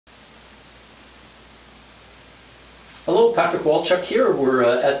Hello, Patrick Walchuk here. We're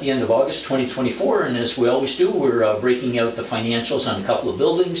at the end of August 2024, and as we always do, we're breaking out the financials on a couple of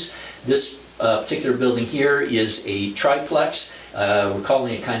buildings. This particular building here is a triplex. We're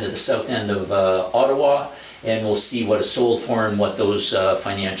calling it kind of the south end of Ottawa, and we'll see what it's sold for and what those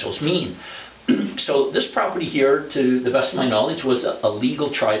financials mean. So this property here, to the best of my knowledge, was a legal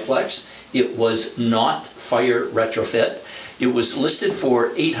triplex. It was not fire retrofit. It was listed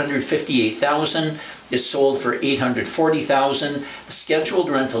for $858,000. It sold for $840,000. The scheduled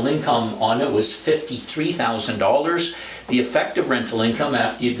rental income on it was $53,000. The effective rental income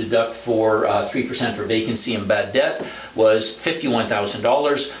after you deduct for 3% for vacancy and bad debt was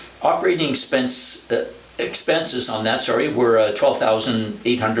 $51,000. Operating expenses on that, were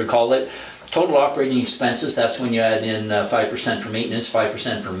 $12,800, call it. Total operating expenses, that's when you add in 5% for maintenance,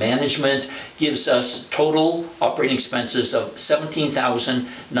 5% for management, gives us total operating expenses of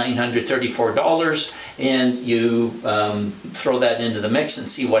 $17,934, and you throw that into the mix and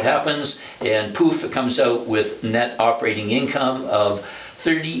see what happens, and poof, it comes out with net operating income of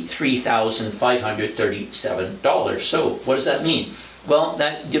 $33,537. So what does that mean? Well,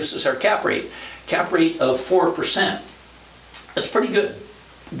 that gives us our cap rate. Cap rate of 4%. That's pretty good.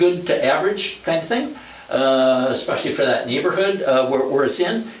 Good to average kind of thing, especially for that neighborhood where it's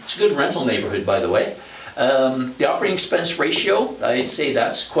in. It's a good rental neighborhood, by the way. The operating expense ratio, I'd say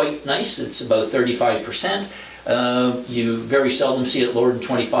that's quite nice. It's about 35%. You very seldom see it lower than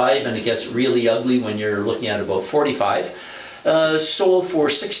 25, and it gets really ugly when you're looking at about 45. Sold for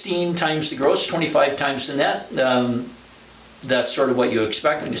 16 times the gross, 25 times the net. That's sort of what you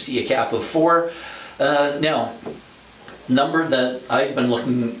expect when you see a cap of 4. Now, number that I've been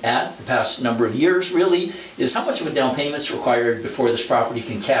looking at the past number of years really is how much of a down payment is required before this property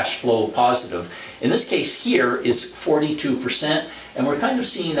can cash flow positive. In this case here is 42%, and we're kind of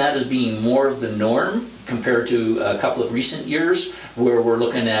seeing that as being more of the norm compared to a couple of recent years where we're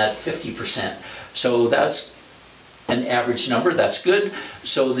looking at 50%. So that's an average number, that's good.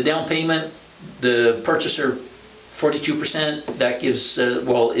 So the down payment, the purchaser 42%, that gives, it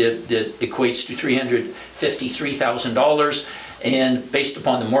equates to $353,000, and based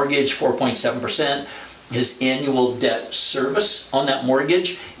upon the mortgage, 4.7%, his annual debt service on that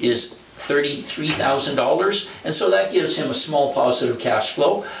mortgage is $33,000, and so that gives him a small positive cash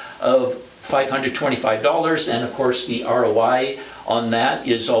flow of $525, and of course the ROI on that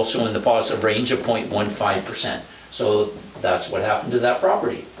is also in the positive range of 0.15%. So that's what happened to that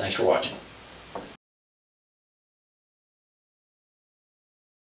property. Thanks for watching.